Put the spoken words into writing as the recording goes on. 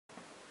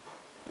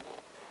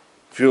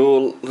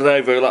your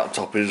Lenovo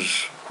laptop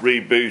is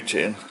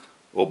rebooting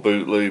or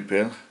boot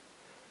looping,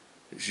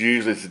 it's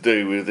usually to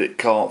do with it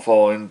can't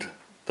find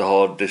the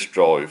hard disk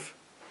drive.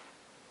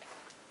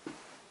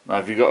 Now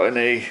if you've got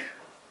any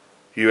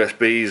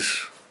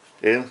USBs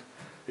in,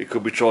 it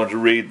could be trying to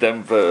read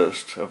them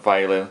first and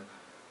failing.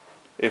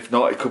 If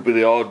not, it could be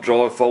the hard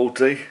drive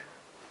faulty.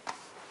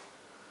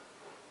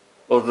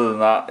 Other than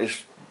that,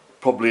 it's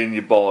probably in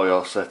your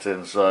BIOS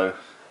settings, so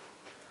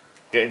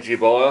get into your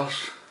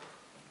BIOS.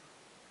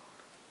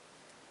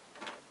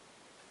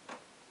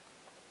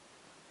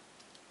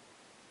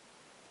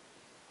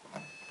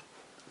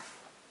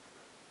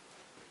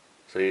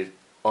 So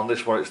on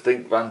this one it's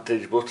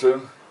ThinkPad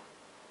button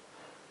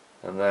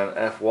and then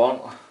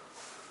F1.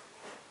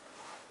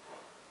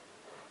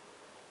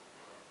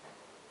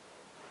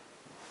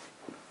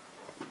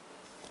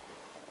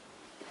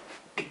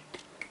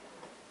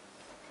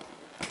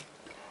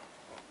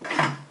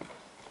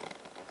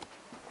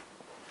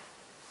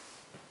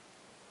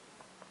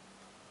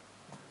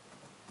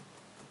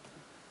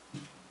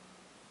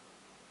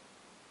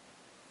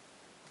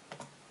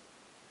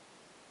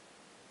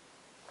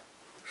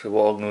 So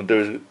what I'm going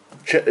to do is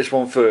check this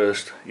one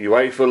first. You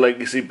wait for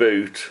legacy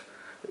boot.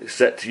 It's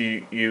set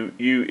to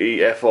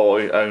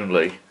UEFI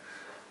only,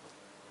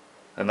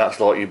 and that's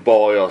like your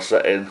BIOS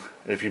setting.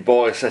 And if your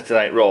BIOS setting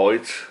ain't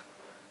right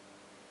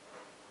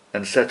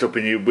and set up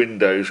in your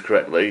Windows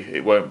correctly,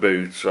 it won't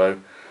boot. So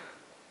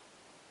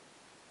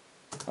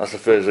that's the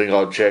first thing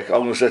I'd check.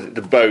 I'm going to set it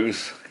to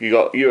both. You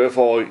got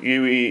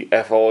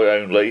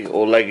UEFI only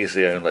or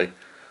legacy only.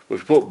 But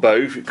if you put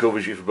both, it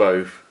covers you for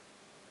both.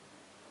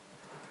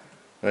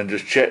 And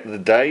just check the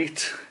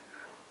date.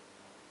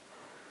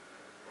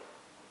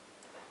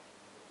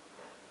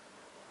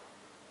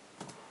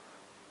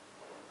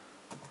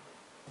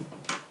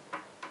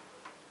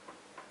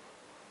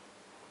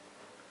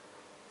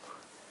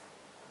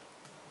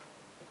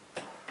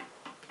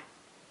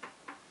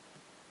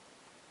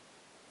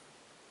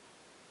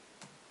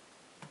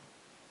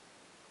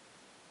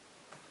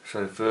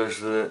 So first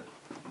the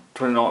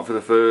 29th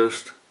of the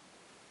 1st,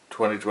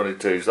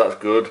 2022, so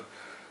that's good.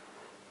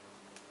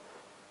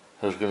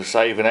 I was going to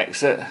save and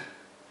exit.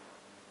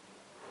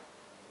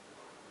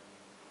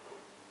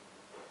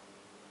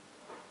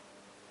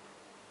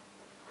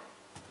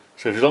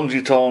 So as long as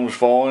your time's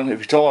fine, if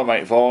your time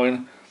ain't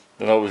fine,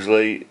 then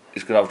obviously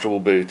it's going to have trouble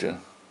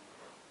booting.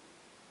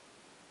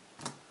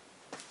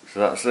 So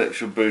that's it,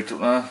 should boot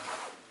up now.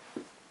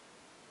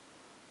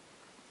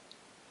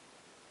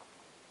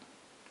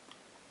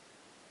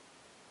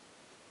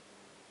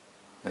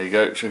 There you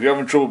go. So if you're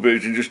having trouble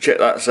booting, just check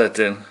that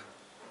setting.